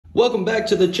Welcome back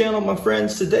to the channel, my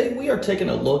friends. Today we are taking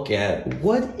a look at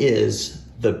what is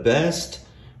the best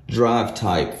drive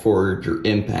type for your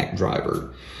impact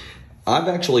driver. I've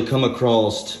actually come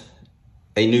across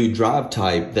a new drive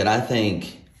type that I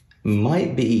think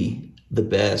might be the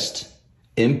best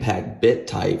impact bit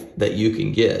type that you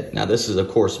can get. Now, this is of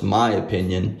course my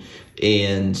opinion,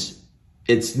 and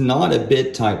it's not a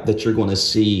bit type that you're going to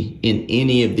see in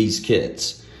any of these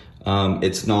kits.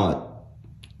 It's not,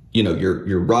 you know,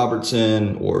 your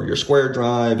Robertson or your square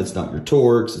drive. It's not your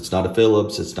Torx. It's not a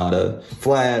Phillips. It's not a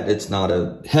flat. It's not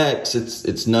a hex.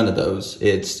 It's none of those.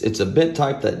 It's a bit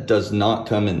type that does not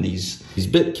come in these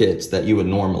bit kits that you would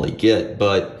normally get.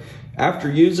 But after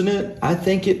using it, I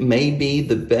think it may be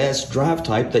the best drive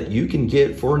type that you can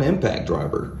get for an impact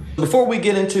driver. Before we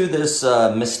get into this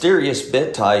mysterious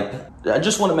bit type, I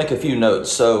just want to make a few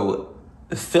notes. So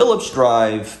Phillips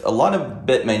drive, a lot of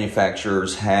bit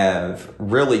manufacturers have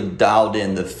really dialed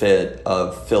in the fit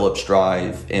of Phillips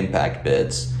drive impact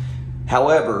bits.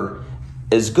 However,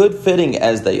 as good fitting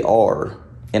as they are,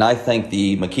 and I think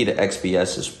the Makita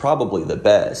XPS is probably the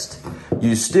best,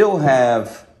 you still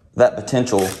have that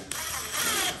potential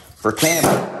for cam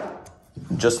out,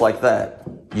 just like that.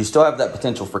 You still have that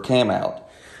potential for cam out.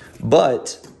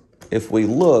 But if we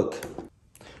look,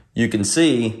 you can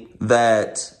see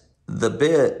that the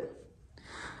bit,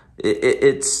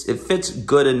 it fits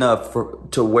good enough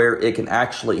to where it can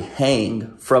actually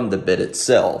hang from the bit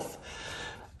itself.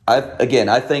 Again,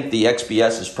 I think the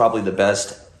XPS is probably the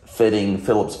best fitting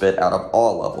Phillips bit out of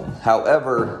all of them.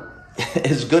 However,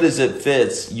 as good as it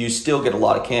fits, you still get a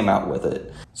lot of cam out with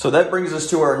it. So that brings us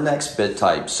to our next bit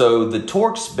type. So the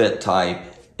Torx bit type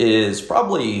is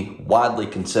probably widely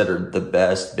considered the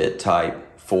best bit type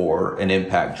for an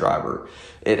impact driver.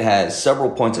 It has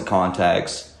several points of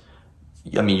contacts.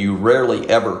 I mean, you rarely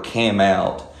ever cam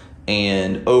out,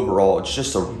 and overall it's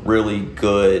just a really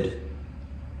good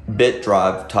bit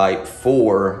drive type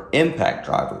for impact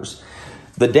drivers.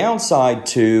 The downside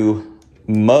to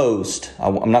most,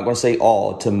 I'm not going to say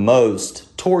all, to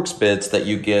most Torx bits that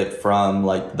you get from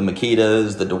like the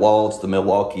Makitas, the DeWalts, the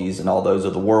Milwaukees, and all those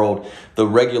of the world, the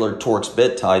regular Torx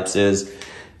bit types is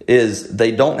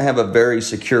they don't have a very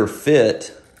secure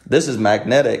fit. This is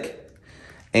magnetic,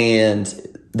 and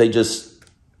they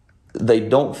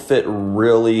don't fit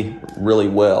really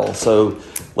well. So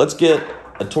let's get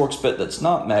a Torx bit that's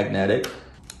not magnetic.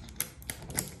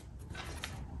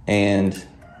 And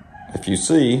if you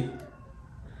see,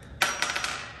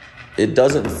 it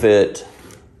doesn't fit.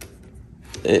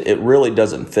 It really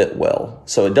doesn't fit well.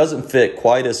 So it doesn't fit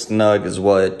quite as snug as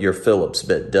what your Phillips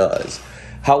bit does.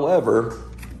 However,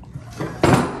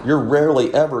 you're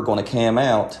rarely ever going to cam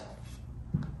out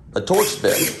a Torx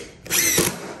bit.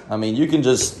 I mean, you can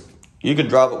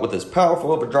drive it with as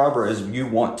powerful of a driver as you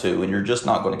want to, and you're just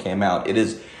not going to cam out. It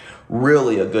is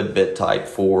really a good bit type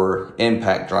for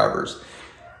impact drivers.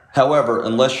 However,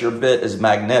 unless your bit is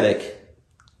magnetic,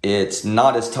 it's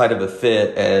not as tight of a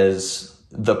fit as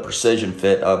the precision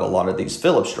fit of a lot of these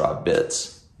Phillips drive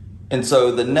bits. And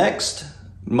so the next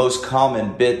most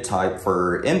common bit type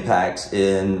for impacts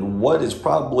in what is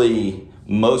probably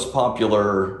most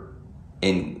popular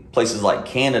in places like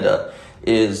Canada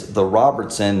is the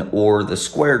Robertson or the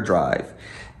square drive.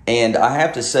 And I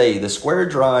have to say, the square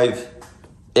drive,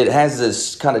 it has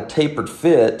this kind of tapered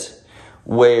fit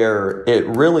where it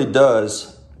really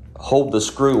does hold the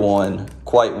screw on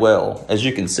quite well. As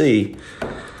you can see,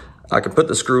 I can put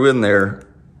the screw in there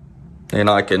and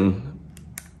I can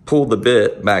pull the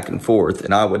bit back and forth,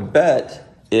 and I would bet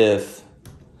if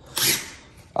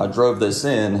I drove this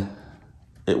in,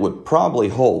 it would probably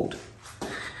hold.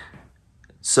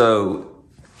 So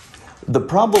the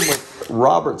problem with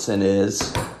Robertson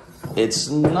is it's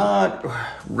not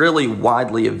really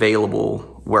widely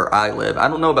available where I live. I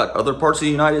don't know about other parts of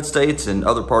the United States and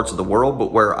other parts of the world,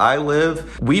 but where I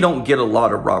live, we don't get a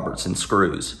lot of Robertson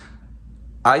screws.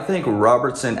 I think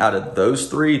Robertson, out of those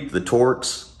three, the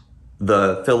Torx,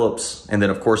 the Phillips, and then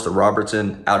of course the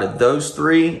Robertson, out of those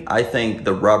three, I think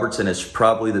the Robertson is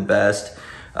probably the best,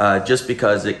 just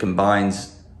because it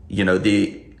combines, you know,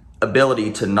 the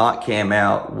ability to not cam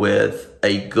out with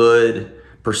a good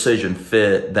precision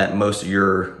fit that most of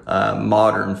your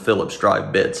modern Phillips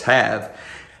drive bits have.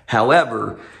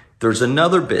 However, there's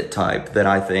another bit type that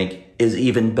I think is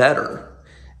even better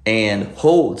and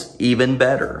holds even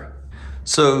better.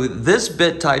 So this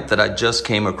bit type that I just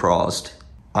came across,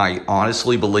 I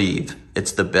honestly believe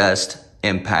it's the best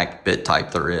impact bit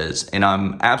type there is, and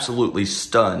I'm absolutely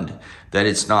stunned that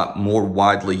it's not more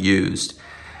widely used.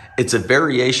 It's a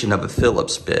variation of a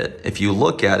Phillips bit. If you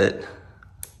look at it,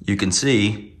 you can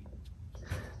see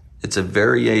it's a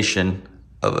variation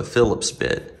of a Phillips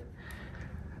bit.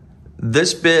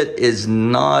 This bit is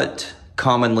not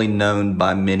commonly known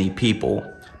by many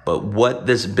people, but what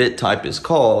this bit type is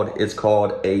called, it's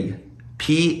called a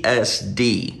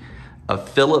PSD, a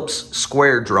Phillips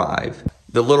square drive.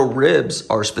 The little ribs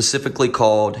are specifically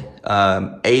called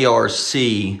ARC,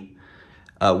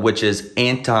 which is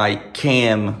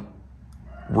anti-cam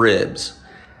ribs.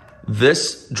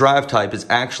 This drive type is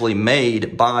actually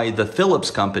made by the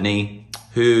Phillips company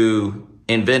who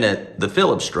invented the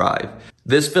Phillips drive.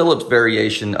 This Phillips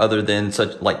variation, other than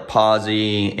such like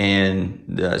POSI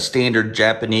and standard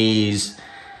Japanese,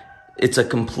 it's a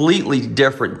completely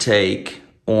different take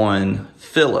on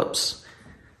Phillips.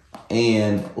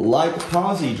 And like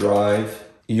POSI drive,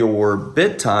 your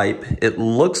bit type, it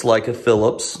looks like a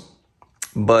Phillips,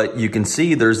 but you can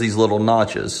see there's these little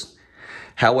notches.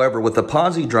 However, with the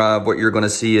POSI drive, what you're going to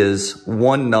see is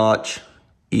one notch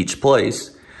each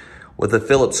place. With a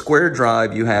Phillips square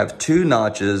drive, you have two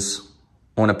notches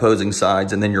on opposing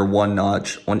sides and then your one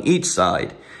notch on each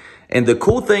side. And the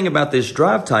cool thing about this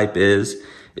drive type is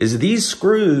these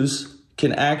screws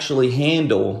can actually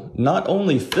handle not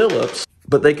only Phillips,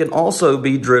 but they can also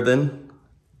be driven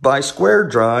by square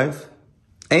drive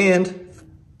and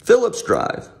Phillips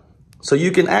drive. So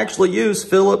you can actually use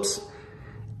Phillips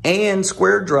and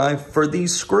square drive for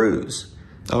these screws.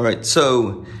 All right,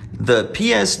 so the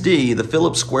PSD, the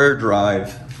Phillips square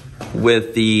drive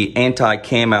with the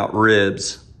anti-cam out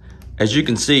ribs, as you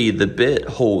can see, the bit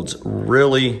holds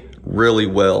really, really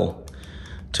well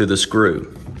to the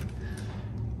screw.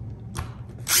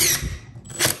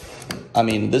 I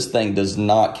mean, this thing does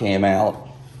not cam out.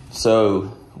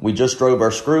 So we just drove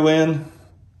our screw in.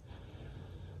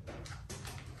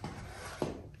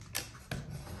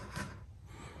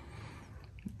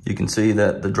 You can see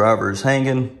that the driver is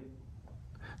hanging.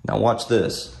 Now watch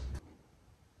this.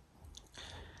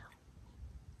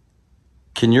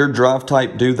 Can your drive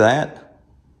type do that?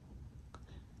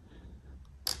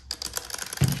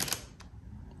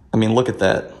 I mean, look at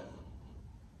that.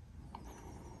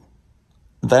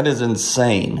 That is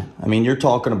insane. I mean, you're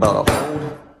talking about a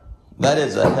hold. That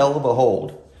is a hell of a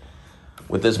hold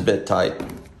with this bit type.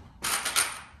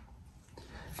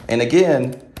 And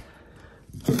again,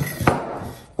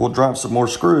 we'll drop some more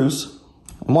screws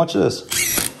and watch this.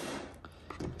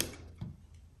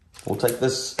 We'll take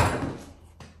the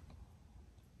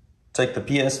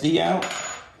PSD out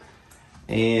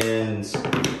and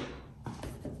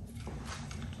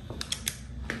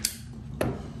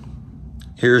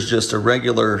here's just a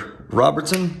regular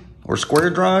Robertson or square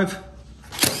drive.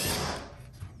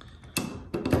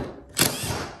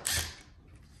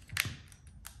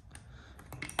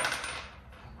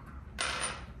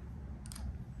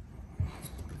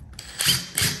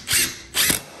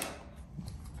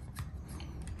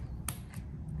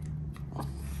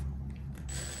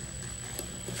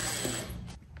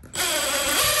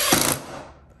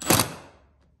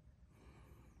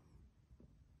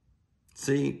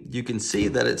 See, you can see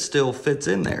that it still fits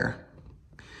in there.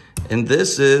 And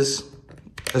this is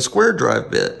a square drive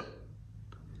bit.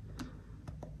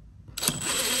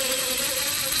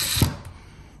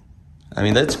 I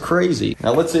mean, that's crazy.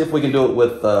 Now let's see if we can do it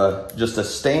with just a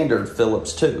standard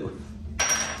Phillips 2.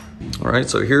 All right,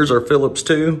 so here's our Phillips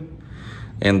 2,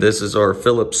 and this is our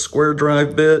Phillips square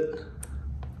drive bit.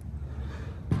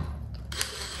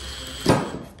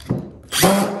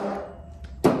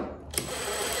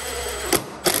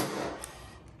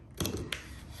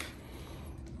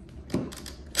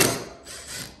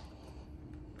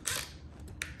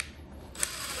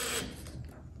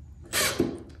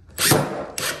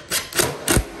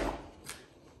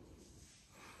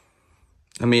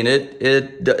 I mean,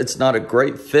 it's not a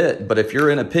great fit, but if you're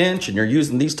in a pinch and you're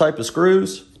using these type of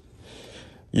screws,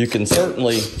 you can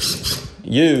certainly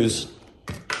use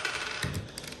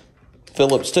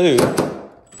Phillips 2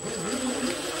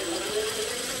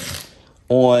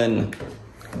 on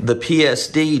the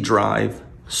PSD drive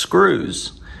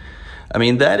screws. I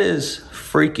mean, that is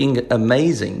freaking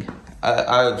amazing.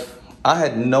 I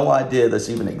had no idea this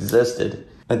even existed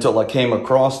until I came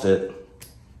across it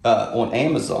on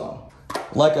Amazon.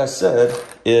 Like I said,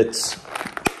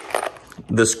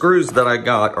 the screws that I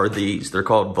got are these. They're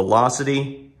called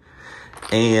Velocity,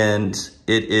 and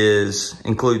it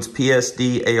includes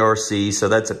PSD ARC, so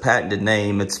that's a patented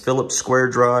name. It's Phillips square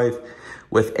drive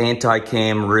with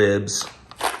anti-cam ribs,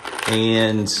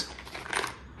 and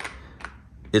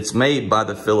it's made by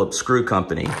the Phillips Screw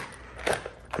Company.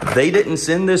 They didn't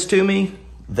send this to me.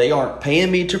 They aren't paying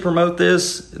me to promote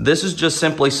this. This is just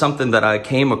simply something that I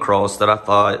came across that I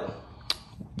thought,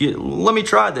 let me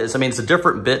try this. I mean, it's a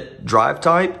different bit drive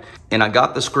type, and I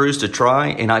got the screws to try,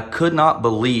 and I could not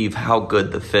believe how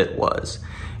good the fit was.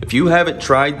 If you haven't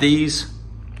tried these,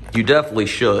 you definitely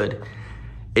should.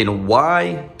 And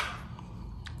why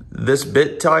this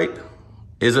bit type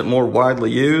isn't more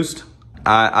widely used,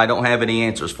 I don't have any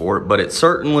answers for it, but it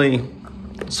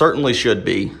certainly should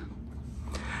be.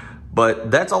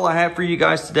 But that's all I have for you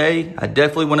guys today. I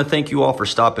definitely want to thank you all for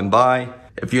stopping by.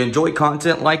 If you enjoy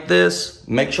content like this,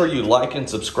 make sure you like and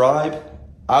subscribe.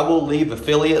 I will leave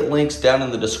affiliate links down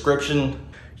in the description.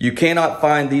 You cannot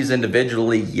find these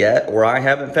individually yet, or I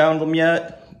haven't found them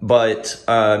yet, but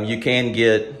you can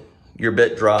get your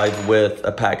bit drive with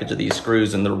a package of these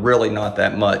screws, and they're really not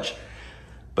that much.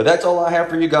 But that's all I have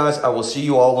for you guys. I will see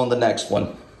you all on the next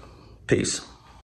one. Peace.